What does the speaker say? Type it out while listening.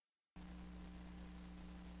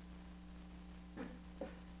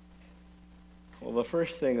Well, the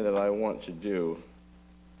first thing that I want to do,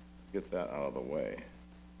 get that out of the way,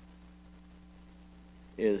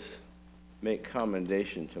 is make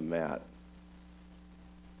commendation to Matt.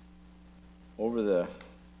 Over the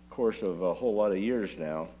course of a whole lot of years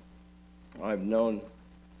now, I've known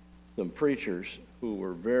some preachers who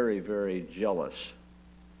were very, very jealous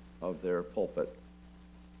of their pulpit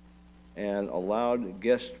and allowed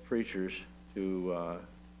guest preachers to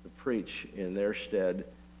preach in their stead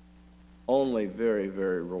only very,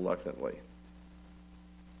 very reluctantly.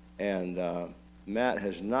 And Matt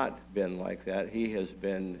has not been like that. He has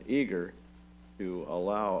been eager to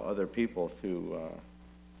allow other people to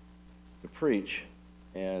preach.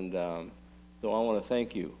 And so I want to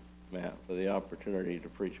thank you, Matt, for the opportunity to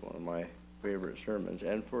preach one of my favorite sermons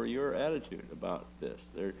and for your attitude about this.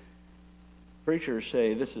 Preachers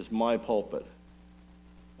say, this is my pulpit.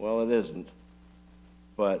 Well, it isn't.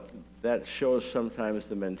 But that shows sometimes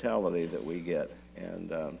the mentality that we get. And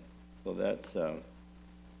so that's, I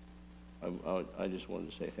just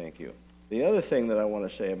wanted to say thank you. The other thing that I want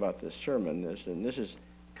to say about this sermon is, and this is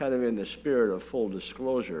kind of in the spirit of full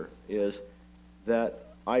disclosure, is that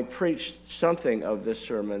I preached something of this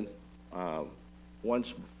sermon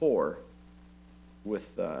once before to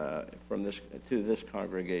this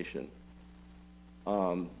congregation.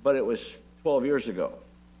 But it was 12 years ago,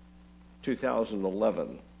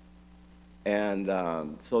 2011. And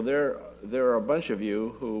so there are a bunch of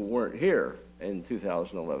you who weren't here in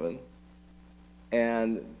 2011.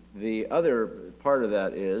 And the other part of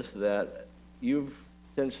that is that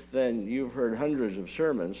since then you've heard hundreds of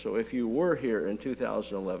sermons. So if you were here in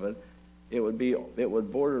 2011, it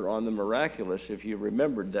would border on the miraculous if you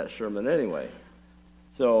remembered that sermon anyway.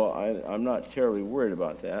 So I'm not terribly worried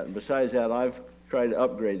about that. And besides that, I've tried to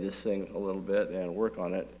upgrade this thing a little bit and work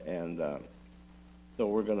on it. And so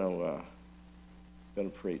we're going to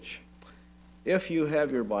preach. If you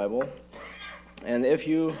have your Bible, and if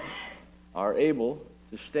you are able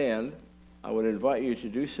to stand, I would invite you to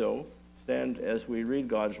do so. Stand as we read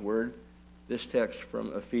God's Word, this text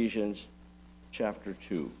from Ephesians chapter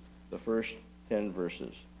 2, the first 10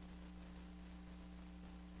 verses.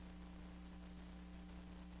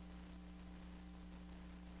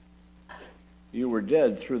 You were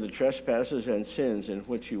dead through the trespasses and sins in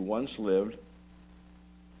which you once lived,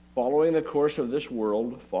 following the course of this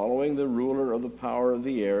world, following the ruler of the power of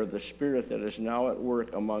the air, the spirit that is now at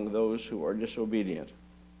work among those who are disobedient.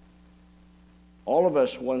 All of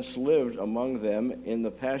us once lived among them in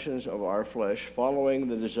the passions of our flesh, following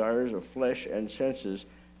the desires of flesh and senses,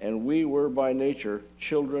 and we were by nature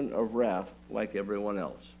children of wrath like everyone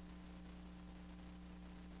else.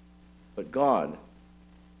 But God,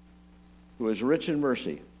 who is rich in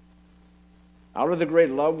mercy, out of the great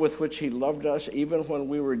love with which he loved us, even when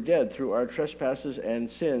we were dead through our trespasses and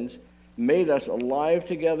sins, made us alive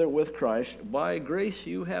together with Christ. By grace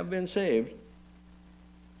you have been saved,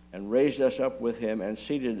 and raised us up with him and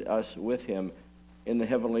seated us with him in the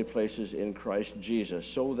heavenly places in Christ Jesus,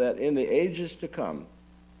 so that in the ages to come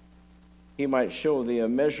he might show the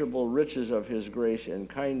immeasurable riches of his grace and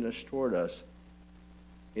kindness toward us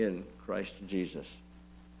in Christ Jesus.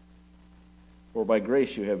 For by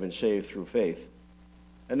grace you have been saved through faith.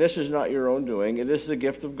 And this is not your own doing, it is the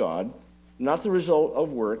gift of God, not the result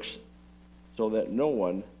of works, so that no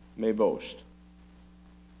one may boast.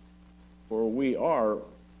 For we are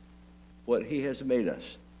what he has made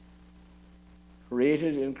us,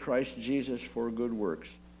 created in Christ Jesus for good works,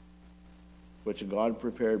 which God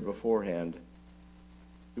prepared beforehand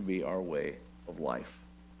to be our way of life.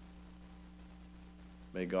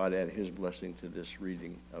 May God add his blessing to this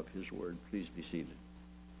reading of his word. Please be seated.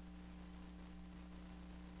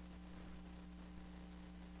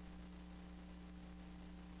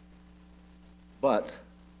 But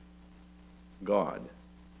God.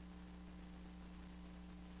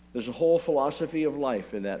 There's a whole philosophy of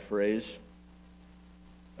life in that phrase,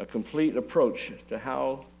 a complete approach to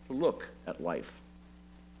how to look at life.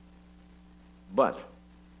 But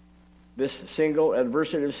this single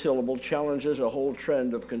adversative syllable challenges a whole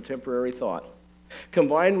trend of contemporary thought.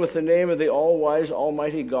 Combined with the name of the all-wise,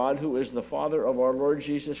 almighty God, who is the Father of our Lord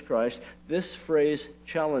Jesus Christ, this phrase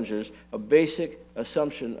challenges a basic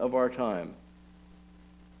assumption of our time.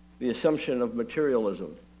 The assumption of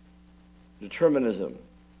materialism, determinism,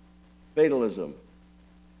 fatalism,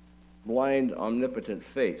 blind, omnipotent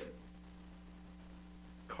fate,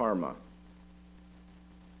 karma.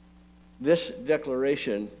 This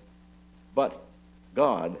declaration, but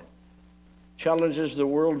God, challenges the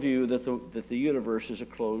worldview that the universe is a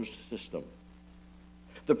closed system.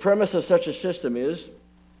 The premise of such a system is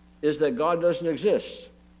that God doesn't exist,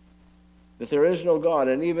 that there is no God,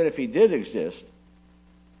 and even if he did exist,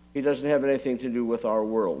 He doesn't have anything to do with our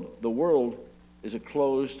world. The world is a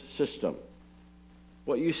closed system.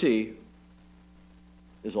 What you see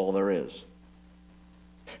is all there is.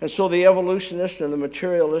 And so the evolutionists and the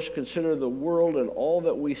materialists consider the world and all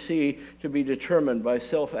that we see to be determined by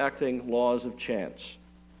self-acting laws of chance.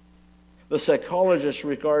 The psychologist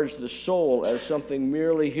regards the soul as something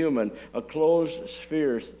merely human, a closed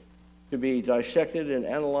sphere to be dissected and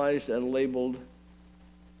analyzed and labeled,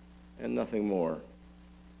 and nothing more.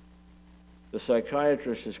 The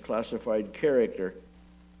psychiatrist has classified character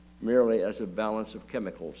merely as a balance of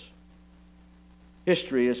chemicals.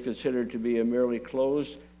 History is considered to be a merely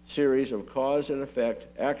closed series of cause and effect,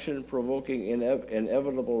 action provoking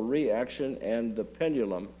inevitable reaction, and the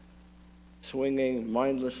pendulum swinging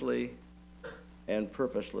mindlessly and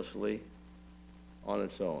purposelessly on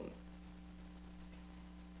its own.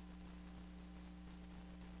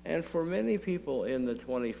 And for many people in the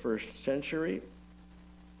 21st century,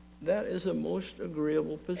 that is a most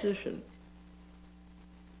agreeable position,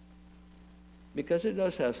 because it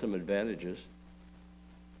does have some advantages.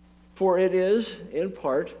 For it is, in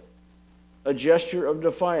part, a gesture of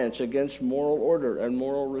defiance against moral order and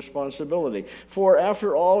moral responsibility. For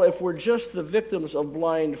after all, if we're just the victims of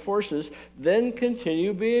blind forces, then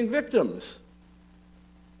continue being victims.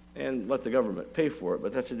 And let the government pay for it,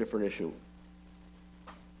 but that's a different issue.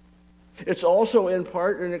 It's also, in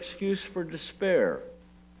part, an excuse for despair.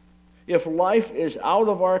 If life is out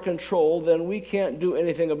of our control, then we can't do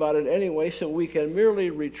anything about it anyway, so we can merely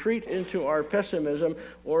retreat into our pessimism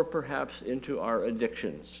or perhaps into our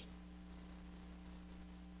addictions.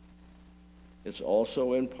 It's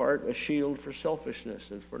also in part a shield for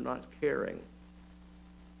selfishness and for not caring.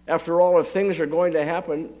 After all, if things are going to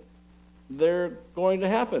happen, they're going to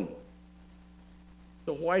happen.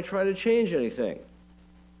 So why try to change anything?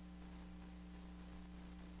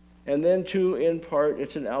 And then, too, in part,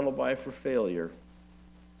 it's an alibi for failure.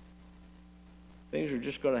 Things are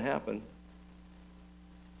just going to happen.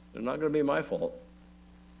 They're not going to be my fault.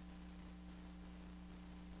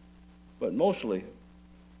 But mostly,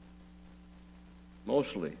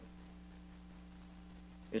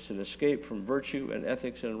 it's an escape from virtue and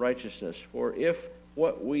ethics and righteousness. For if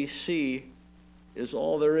what we see is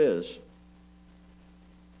all there is,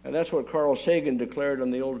 and that's what Carl Sagan declared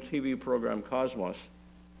on the old TV program Cosmos,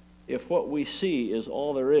 if what we see is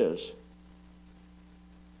all there is,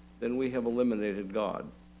 then we have eliminated God.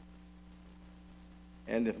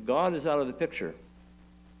 And if God is out of the picture,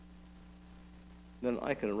 then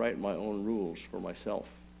I can write my own rules for myself.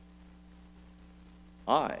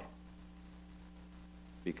 I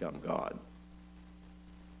become God.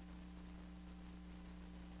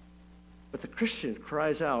 But the Christian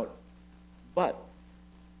cries out, but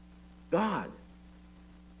God.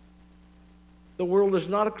 The world is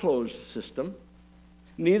not a closed system.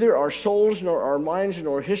 Neither our souls, nor our minds,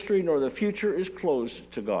 nor history, nor the future is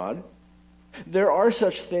closed to God. There are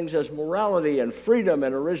such things as morality and freedom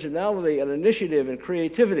and originality and initiative and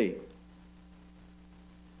creativity.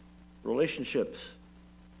 Relationships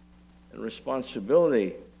and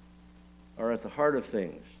responsibility are at the heart of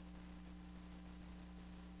things.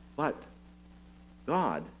 But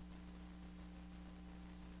God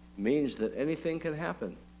means that anything can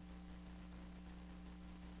happen.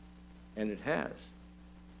 And it has.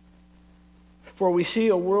 For we see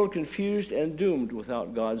a world confused and doomed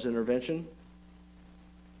without God's intervention.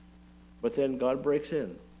 But then God breaks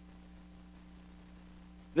in.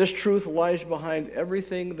 This truth lies behind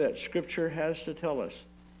everything that Scripture has to tell us.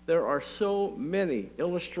 There are so many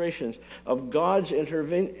illustrations of God's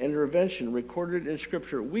intervention recorded in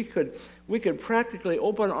Scripture. We could practically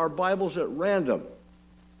open our Bibles at random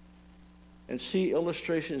and see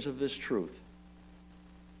illustrations of this truth.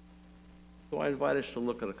 So I invite us to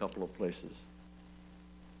look at a couple of places.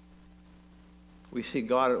 We see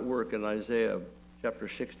God at work in Isaiah chapter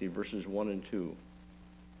 60, verses 1 and 2.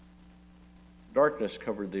 Darkness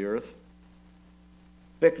covered the earth.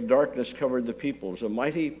 Thick darkness covered the peoples. A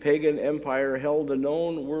mighty pagan empire held the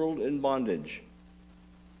known world in bondage.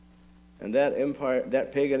 And that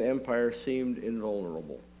pagan empire seemed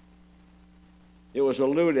invulnerable. It was a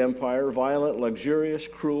lewd empire, violent, luxurious,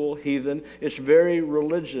 cruel, heathen. Its very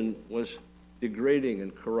religion was degrading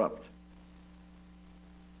and corrupt.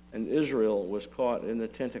 And Israel was caught in the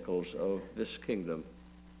tentacles of this kingdom,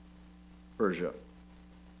 Persia.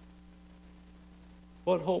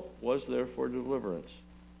 What hope was there for deliverance?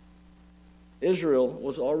 Israel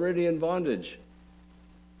was already in bondage.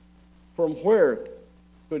 From where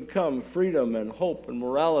could come freedom and hope and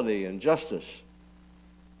morality and justice?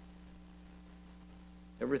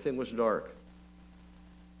 Everything was dark.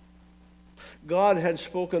 God had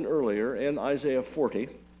spoken earlier in Isaiah 40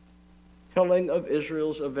 telling of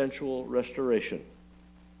Israel's eventual restoration.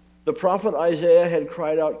 The prophet Isaiah had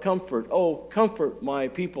cried out, "Comfort, oh, comfort my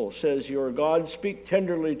people, says your God. Speak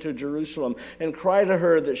tenderly to Jerusalem, and cry to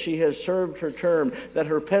her that she has served her term, that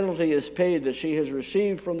her penalty is paid, that she has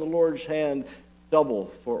received from the Lord's hand double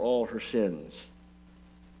for all her sins."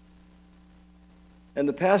 And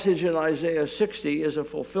the passage in Isaiah 60 is a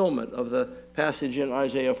fulfillment of the passage in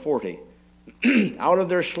Isaiah 40. Out of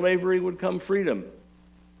their slavery would come freedom.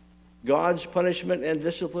 God's punishment and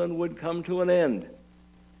discipline would come to an end.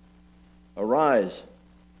 Arise,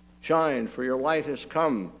 shine, for your light has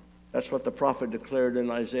come. That's what the prophet declared in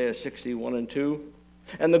Isaiah 61 and 2.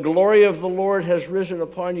 And the glory of the Lord has risen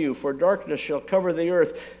upon you, for darkness shall cover the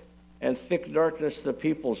earth, and thick darkness the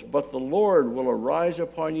peoples. But the Lord will arise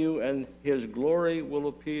upon you, and his glory will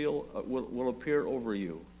appear over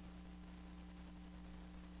you.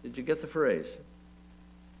 Did you get the phrase?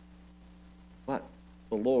 But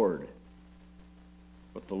the Lord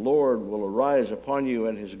will arise upon you,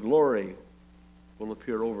 and his glory will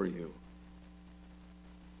appear over you.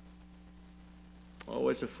 Oh,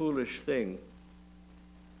 it's a foolish thing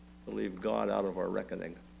to leave God out of our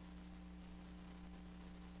reckoning.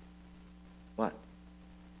 But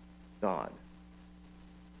God.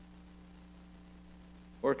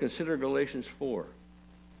 Or consider Galatians 4.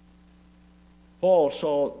 Paul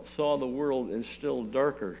saw the world in still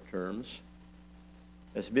darker terms,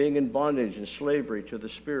 as being in bondage and slavery to the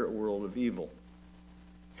spirit world of evil.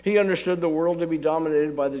 He understood the world to be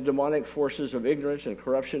dominated by the demonic forces of ignorance and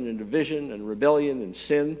corruption and division and rebellion and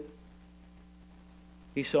sin.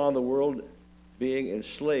 He saw the world being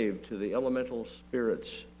enslaved to the elemental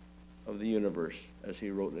spirits of the universe, as he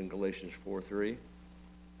wrote in Galatians 4:3.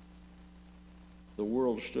 The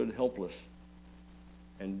world stood helpless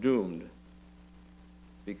and doomed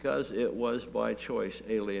because it was by choice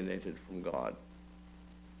alienated from God.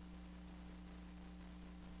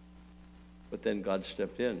 But then God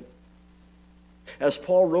stepped in. As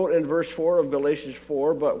Paul wrote in verse 4 of Galatians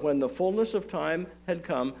 4, "But when the fullness of time had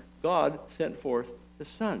come, God sent forth his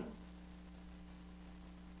Son."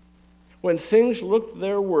 When things looked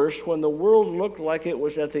their worst, when the world looked like it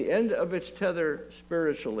was at the end of its tether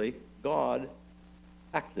spiritually, God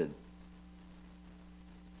acted.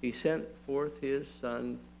 He sent forth his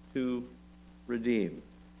Son to redeem.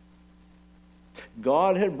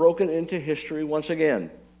 God had broken into history once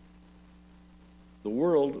again. The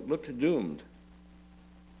world looked doomed.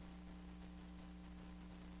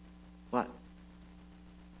 But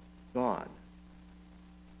God.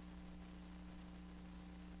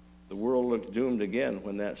 The world looked doomed again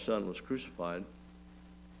when that Son was crucified.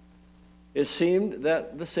 It seemed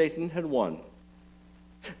that the Satan had won.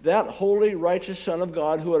 That holy, righteous Son of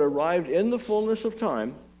God who had arrived in the fullness of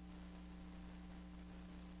time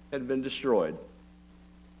had been destroyed.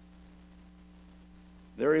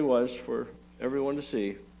 There he was for everyone to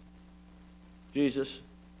see. Jesus,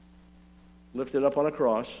 lifted up on a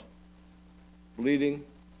cross, bleeding,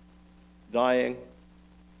 dying,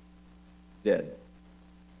 dead.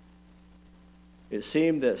 It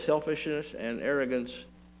seemed that selfishness and arrogance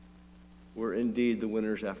were indeed the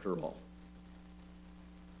winners after all.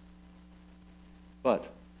 But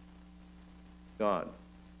God.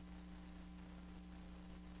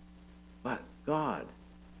 But God.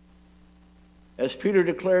 As Peter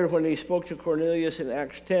declared when he spoke to Cornelius in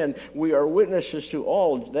Acts 10, we are witnesses to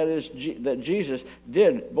all, that is, that Jesus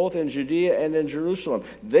did, both in Judea and in Jerusalem.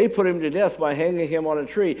 They put him to death by hanging him on a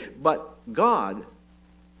tree, but God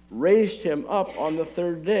raised him up on the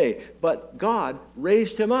third day. But God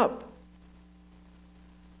raised him up.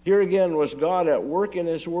 Here again was God at work in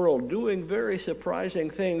his world, doing very surprising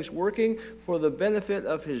things, working for the benefit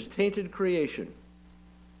of his tainted creation.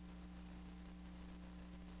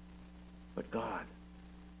 But God.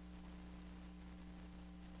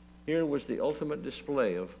 Here was the ultimate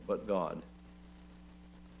display of but God.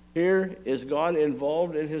 Here is God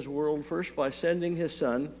involved in his world first by sending his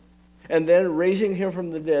Son, and then raising him from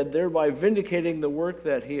the dead, thereby vindicating the work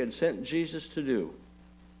that he had sent Jesus to do.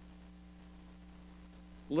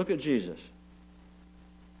 Look at Jesus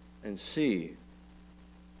and see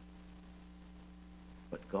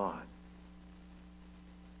but God.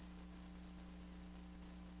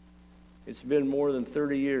 It's been more than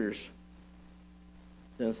 30 years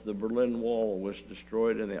since the Berlin Wall was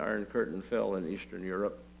destroyed and the Iron Curtain fell in Eastern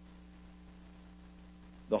Europe.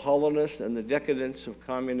 The hollowness and the decadence of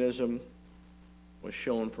communism was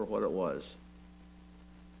shown for what it was.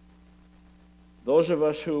 Those of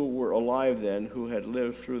us who were alive then, who had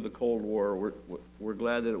lived through the Cold War, were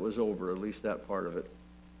glad that it was over, at least that part of it.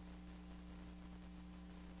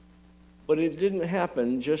 But it didn't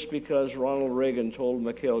happen just because Ronald Reagan told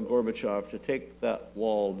Mikhail Gorbachev to take that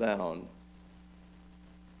wall down.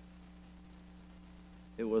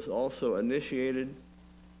 It was also initiated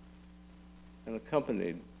and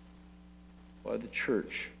accompanied by the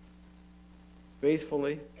church,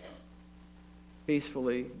 faithfully,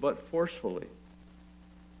 peacefully, but forcefully,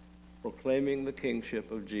 proclaiming the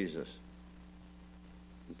kingship of Jesus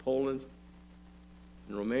in Poland,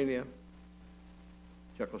 in Romania,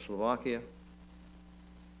 Czechoslovakia,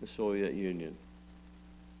 the Soviet Union.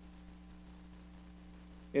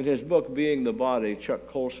 In his book, Being the Body, Chuck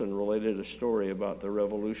Colson related a story about the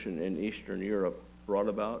revolution in Eastern Europe brought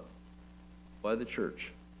about by the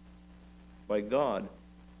church, by God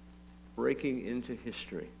breaking into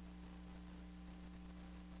history.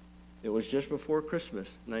 It was just before Christmas,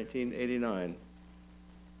 1989,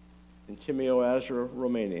 in Timișoara,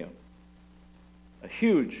 Romania. A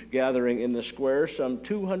huge gathering in the square, some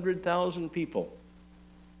 200,000 people.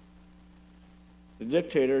 The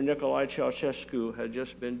dictator, Nicolae Ceausescu, had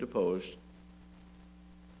just been deposed.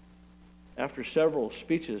 After several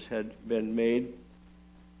speeches had been made,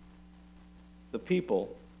 the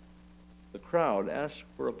people, the crowd, asked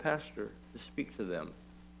for a pastor to speak to them.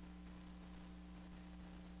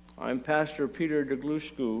 I'm Pastor Peter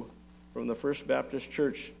Degluscu from the First Baptist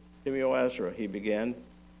Church, Timișoara, he began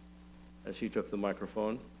as he took the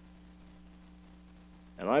microphone.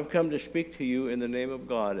 And I've come to speak to you in the name of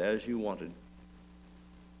God as you wanted.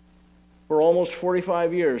 For almost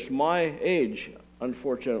 45 years, my age,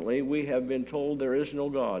 unfortunately, we have been told there is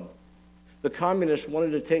no God. The communists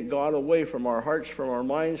wanted to take God away from our hearts, from our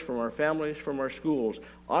minds, from our families, from our schools.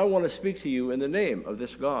 I want to speak to you in the name of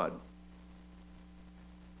this God.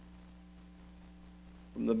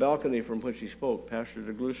 From the balcony from which he spoke, Pastor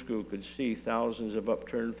Degluscu could see thousands of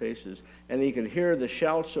upturned faces, and he could hear the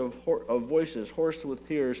shouts of voices hoarse with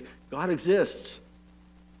tears. God exists,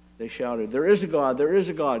 they shouted. There is a God, there is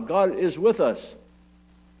a God. God is with us.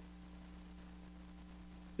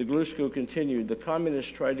 Degluscu continued, the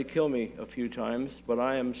communists tried to kill me a few times, but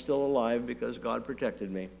I am still alive because God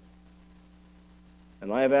protected me.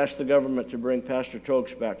 And I have asked the government to bring Pastor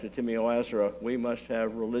Tokes back to Timișoara. We must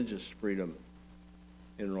have religious freedom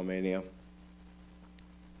in Romania.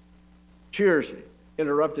 Cheers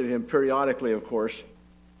interrupted him periodically, of course,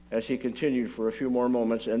 as he continued for a few more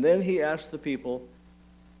moments, and then he asked the people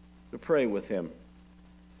to pray with him.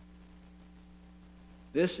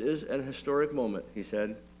 This is an historic moment, he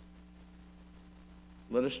said.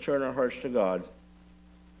 Let us turn our hearts to God.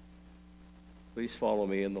 Please follow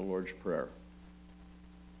me in the Lord's Prayer.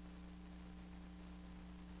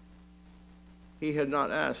 He had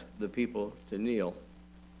not asked the people to kneel.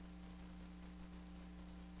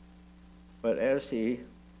 But as he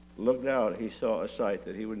looked out, he saw a sight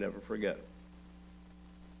that he would never forget.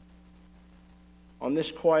 On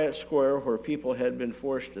this quiet square where people had been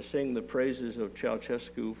forced to sing the praises of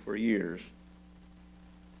Ceausescu for years,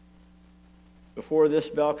 before this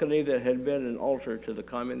balcony that had been an altar to the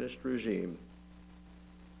communist regime,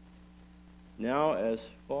 now as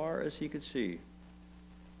far as he could see,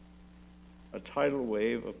 a tidal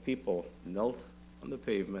wave of people knelt on the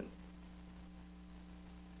pavement,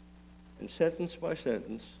 and sentence by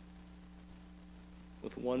sentence,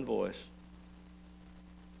 with one voice,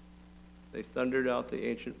 they thundered out the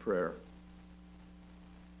ancient prayer,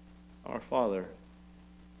 Our Father,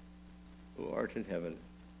 who art in heaven,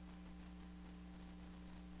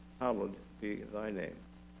 hallowed be thy name.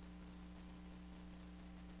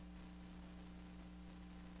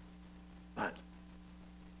 But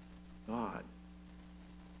God,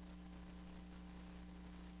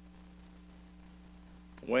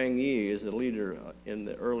 Wang Yi is a leader in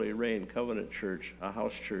the Early Rain Covenant Church, a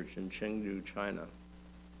house church in Chengdu, China.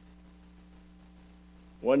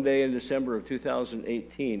 One day in December of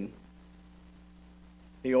 2018,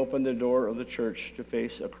 he opened the door of the church to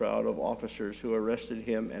face a crowd of officers who arrested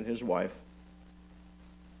him and his wife,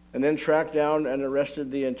 and then tracked down and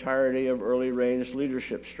arrested the entirety of Early Rain's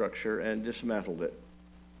leadership structure and dismantled it.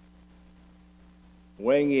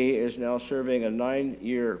 Wang Yi is now serving a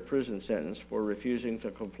 9-year prison sentence for refusing to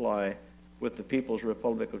comply with the People's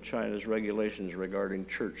Republic of China's regulations regarding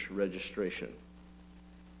church registration.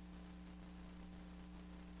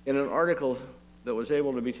 In an article that was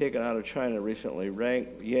able to be taken out of China recently,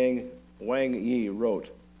 Wang Yi wrote,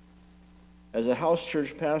 "As a house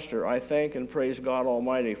church pastor, I thank and praise God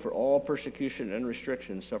Almighty for all persecution and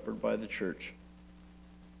restrictions suffered by the church.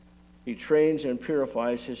 He trains and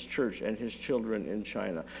purifies his church and his children in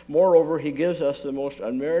China. Moreover, he gives us the most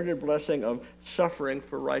unmerited blessing of suffering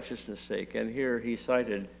for righteousness' sake." And here he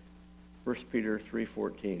cited 1 Peter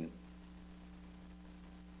 3:14.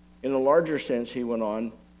 In a larger sense, he went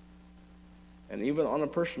on, and even on a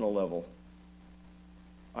personal level,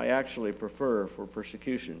 I actually prefer for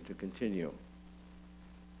persecution to continue,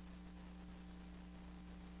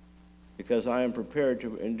 because I am prepared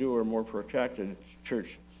to endure more protracted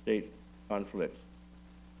church-state conflicts.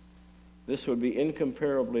 This would be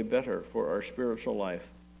incomparably better for our spiritual life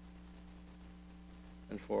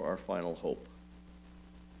and for our final hope.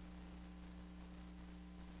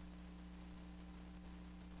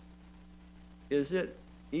 Is it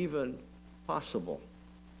even possible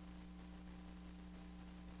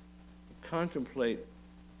to contemplate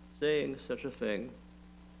saying such a thing,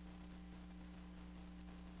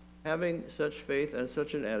 having such faith and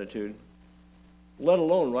such an attitude, let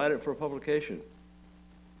alone write it for publication,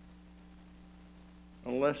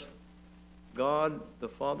 unless God, the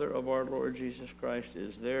Father of our Lord Jesus Christ,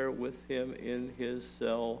 is there with him in his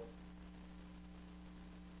cell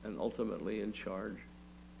and ultimately in charge?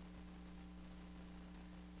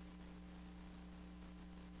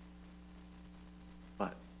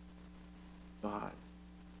 But God.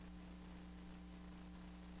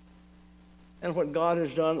 And what God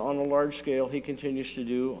has done on a large scale, he continues to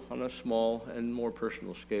do on a small and more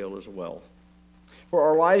personal scale as well. For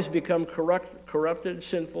our lives become corrupted,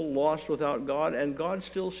 sinful, lost without God, and God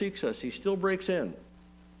still seeks us. He still breaks in.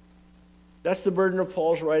 That's the burden of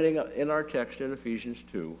Paul's writing in our text in Ephesians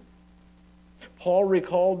 2. Paul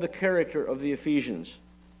recalled the character of the Ephesians.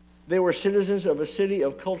 They were citizens of a city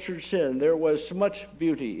of cultured sin. There was much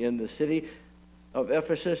beauty in the city of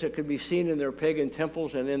Ephesus. It could be seen in their pagan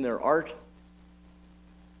temples and in their art,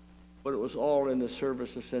 but it was all in the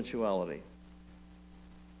service of sensuality.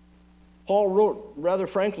 Paul wrote rather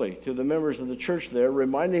frankly to the members of the church there,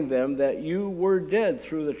 reminding them that you were dead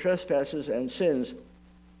through the trespasses and sins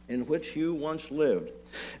in which you once lived.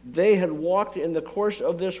 They had walked in the course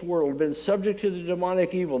of this world, been subject to the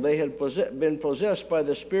demonic evil. They had been possessed by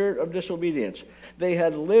the spirit of disobedience. They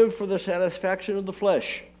had lived for the satisfaction of the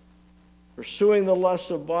flesh, pursuing the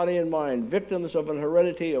lusts of body and mind, victims of an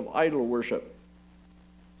heredity of idol worship.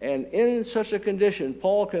 And in such a condition,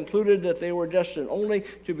 Paul concluded that they were destined only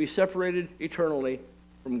to be separated eternally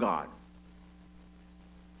from God.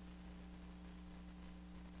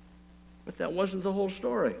 But that wasn't the whole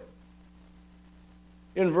story.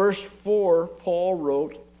 In verse 4, Paul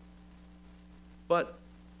wrote, "But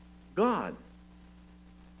God,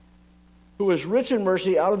 who is rich in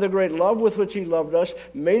mercy, out of the great love with which he loved us,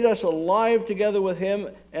 made us alive together with him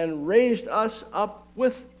and raised us up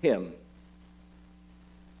with him."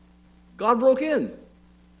 God broke in.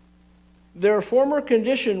 Their former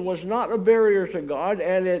condition was not a barrier to God,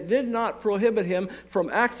 and it did not prohibit him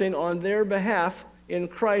from acting on their behalf in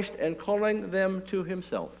Christ and calling them to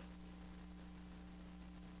himself.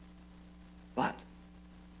 But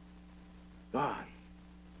God.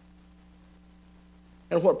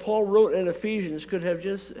 And what Paul wrote in Ephesians could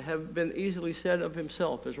have been easily said of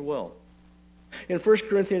himself as well. In 1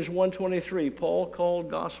 Corinthians 1:23, Paul called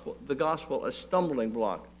the gospel a stumbling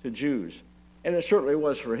block to Jews, and it certainly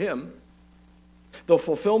was for him. The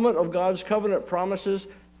fulfillment of God's covenant promises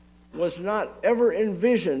was not ever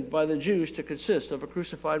envisioned by the Jews to consist of a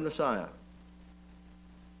crucified Messiah.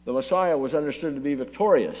 The Messiah was understood to be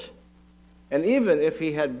victorious, and even if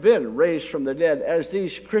he had been raised from the dead, as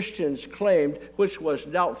these Christians claimed, which was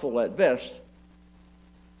doubtful at best,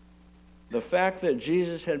 the fact that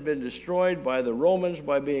Jesus had been destroyed by the Romans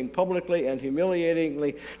by being publicly and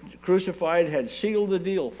humiliatingly crucified had sealed the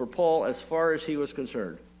deal for Paul as far as he was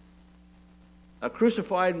concerned. A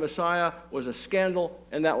crucified Messiah was a scandal,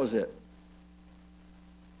 and that was it.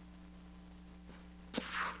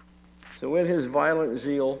 So in his violent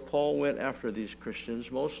zeal, Paul went after these Christians,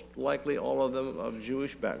 most likely all of them of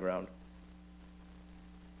Jewish background.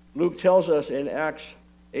 Luke tells us in Acts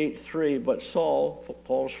 8:3, but Saul,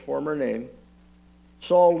 Paul's former name,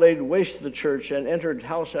 Saul laid waste to the church and entered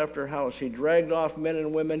house after house. He dragged off men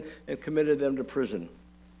and women and committed them to prison.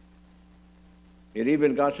 It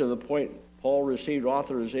even got to the point Paul received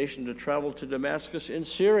authorization to travel to Damascus in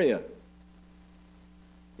Syria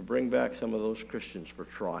to bring back some of those Christians for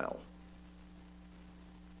trial.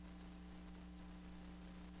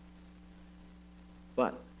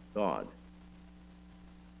 But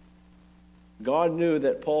God knew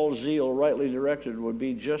that Paul's zeal, rightly directed, would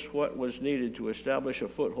be just what was needed to establish a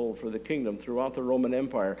foothold for the kingdom throughout the Roman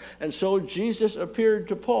Empire. And so Jesus appeared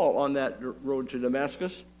to Paul on that road to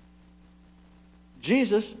Damascus.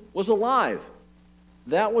 Jesus was alive.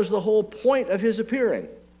 That was the whole point of his appearing.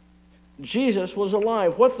 Jesus was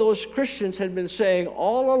alive. What those Christians had been saying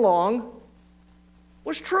all along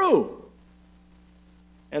was true.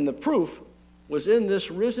 And the proof was in this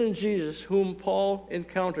risen Jesus whom Paul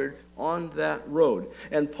encountered on that road.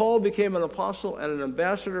 And Paul became an apostle and an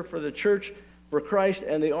ambassador for the church, for Christ,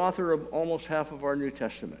 and the author of almost half of our New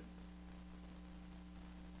Testament.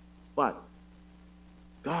 But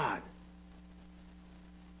God,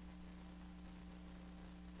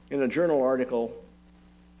 in a journal article,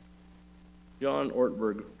 John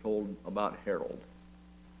Ortberg told about Harold.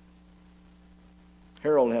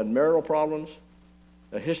 Harold had marital problems,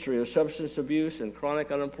 a history of substance abuse, and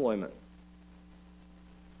chronic unemployment.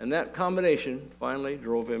 And that combination finally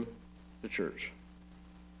drove him to church.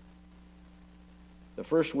 The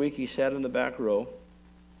first week he sat in the back row.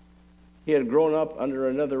 He had grown up under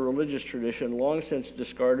another religious tradition long since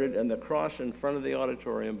discarded, and the cross in front of the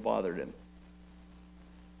auditorium bothered him.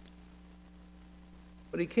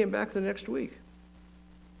 But he came back the next week.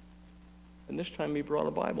 And this time he brought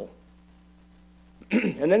a Bible.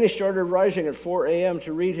 And then he started rising at 4 a.m.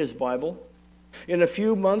 to read his Bible. In a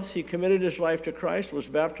few months, he committed his life to Christ, was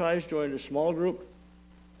baptized, joined a small group,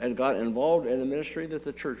 and got involved in a ministry that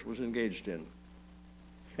the church was engaged in.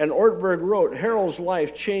 And Ortberg wrote, Harold's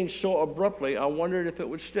life changed so abruptly, I wondered if it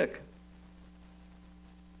would stick.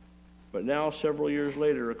 But now, several years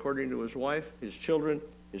later, according to his wife, his children,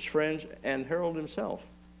 his friends, and Harold himself,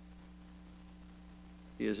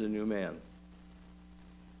 he is a new man.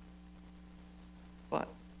 But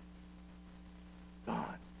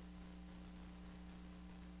God,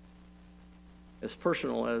 as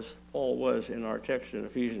personal as Paul was in our text in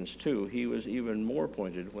Ephesians 2, he was even more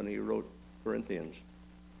pointed when he wrote Corinthians.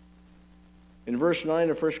 In verse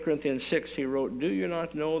 9 of 1 Corinthians 6, he wrote, Do you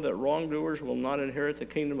not know that wrongdoers will not inherit the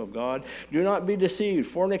kingdom of God? Do not be deceived.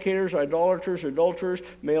 Fornicators, idolaters, adulterers,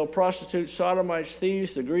 male prostitutes, sodomites,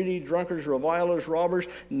 thieves, the greedy, drunkards, revilers, robbers,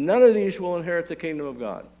 none of these will inherit the kingdom of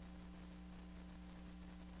God.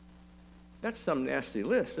 That's some nasty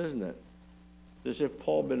list, isn't it? As if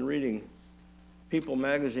Paul had been reading People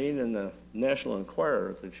magazine and the National Enquirer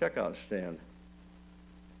at the checkout stand.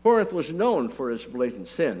 Corinth was known for its blatant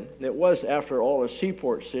sin. It was, after all, a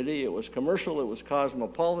seaport city. It was commercial. It was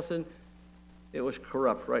cosmopolitan. It was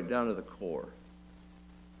corrupt right down to the core.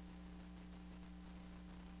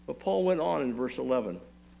 But Paul went on in verse 11.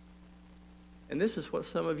 And this is what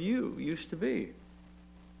some of you used to be.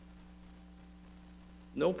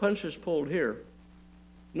 No punches pulled here.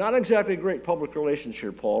 Not exactly great public relations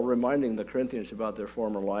here, Paul, reminding the Corinthians about their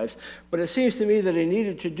former lives. But it seems to me that he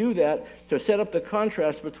needed to do that to set up the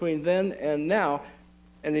contrast between then and now,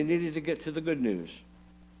 and he needed to get to the good news.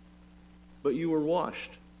 But you were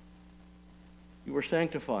washed. You were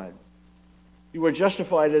sanctified. You were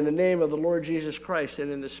justified in the name of the Lord Jesus Christ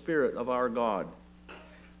and in the Spirit of our God.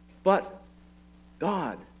 But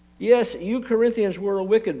God, yes, you Corinthians were a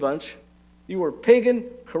wicked bunch. You were pagan,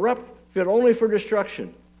 corrupt, fit only for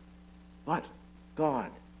destruction. But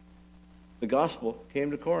God, the gospel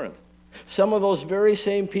came to Corinth. Some of those very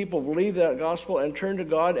same people believed that gospel and turned to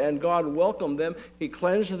God, and God welcomed them. He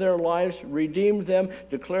cleansed their lives, redeemed them,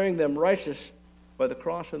 declaring them righteous by the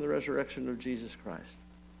cross and the resurrection of Jesus Christ.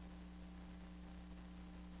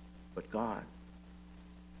 But God,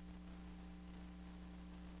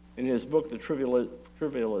 in his book, The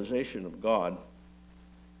Trivialization of God,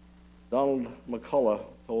 Donald McCullough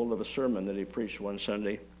told of a sermon that he preached one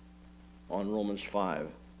Sunday on Romans 5,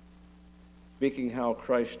 speaking how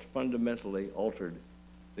Christ fundamentally altered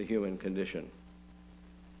the human condition.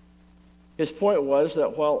 His point was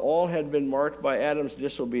that while all had been marked by Adam's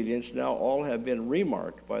disobedience, now all have been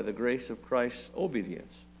remarked by the grace of Christ's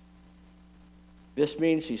obedience. This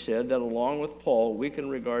means, he said, that along with Paul, we can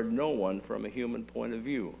regard no one from a human point of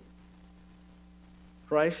view.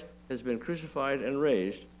 Christ has been crucified and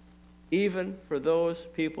raised, even for those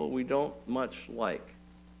people we don't much like.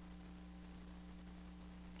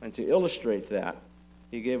 And to illustrate that,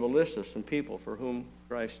 he gave a list of some people for whom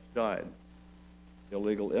Christ died.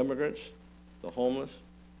 Illegal immigrants, the homeless,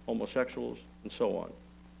 homosexuals, and so on.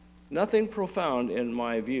 Nothing profound in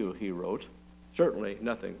my view, he wrote. Certainly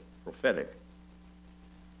nothing prophetic.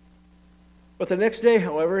 But the next day,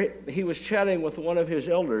 however, he was chatting with one of his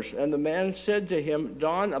elders, and the man said to him,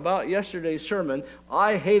 Don, about yesterday's sermon,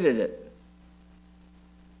 I hated it.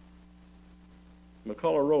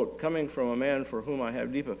 McCullough wrote, coming from a man for whom I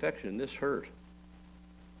have deep affection, this hurt.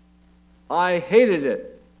 I hated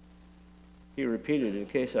it. He repeated, in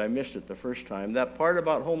case I missed it the first time, that part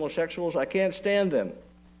about homosexuals, I can't stand them.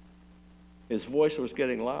 His voice was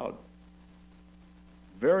getting loud,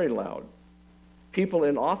 very loud. People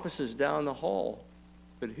in offices down the hall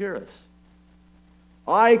could hear us.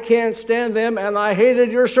 I can't stand them, and I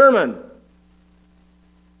hated your sermon.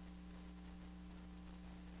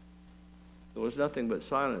 was nothing but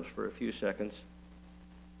silence for a few seconds.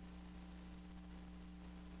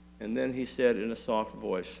 And then he said in a soft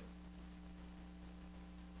voice,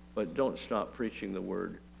 "But don't stop preaching the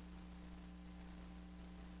word,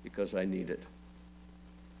 because I need it."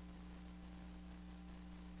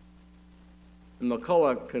 And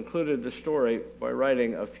McCulloch concluded the story by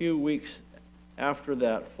writing, "A few weeks after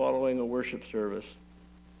that, following a worship service,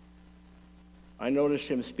 I noticed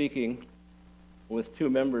him speaking with two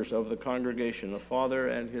members of the congregation, a father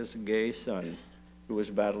and his gay son, who was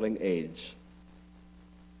battling AIDS.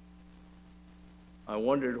 I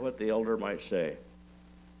wondered what the elder might say.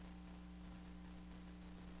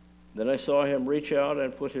 Then I saw him reach out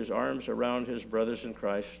and put his arms around his brothers in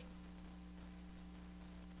Christ,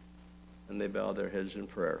 and they bowed their heads in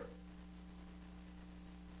prayer.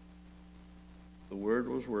 The word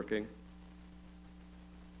was working.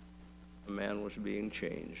 A man was being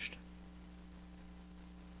changed.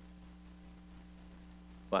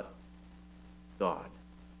 But God.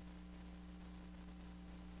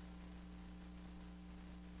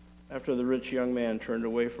 After the rich young man turned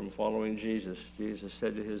away from following Jesus, Jesus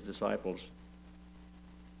said to his disciples,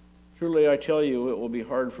 "Truly I tell you, it will be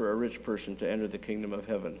hard for a rich person to enter the kingdom of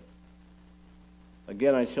heaven.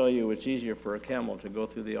 Again, I tell you, it's easier for a camel to go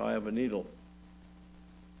through the eye of a needle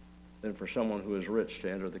than for someone who is rich to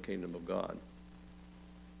enter the kingdom of God."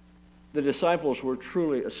 The disciples were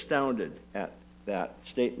truly astounded at that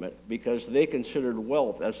statement because they considered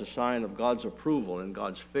wealth as a sign of God's approval and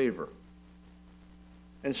God's favor.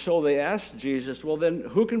 And so they asked Jesus, "Well, then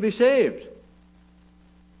who can be saved?"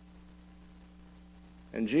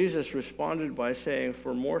 And Jesus responded by saying,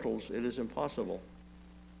 "For mortals it is impossible,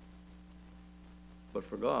 but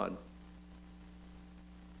for God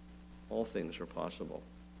all things are possible."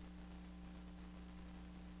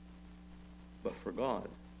 But for God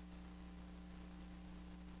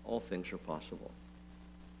all things are possible.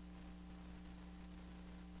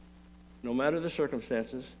 No matter the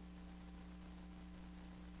circumstances,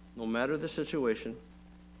 no matter the situation,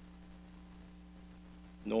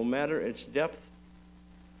 no matter its depth,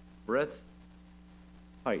 breadth,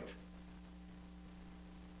 height,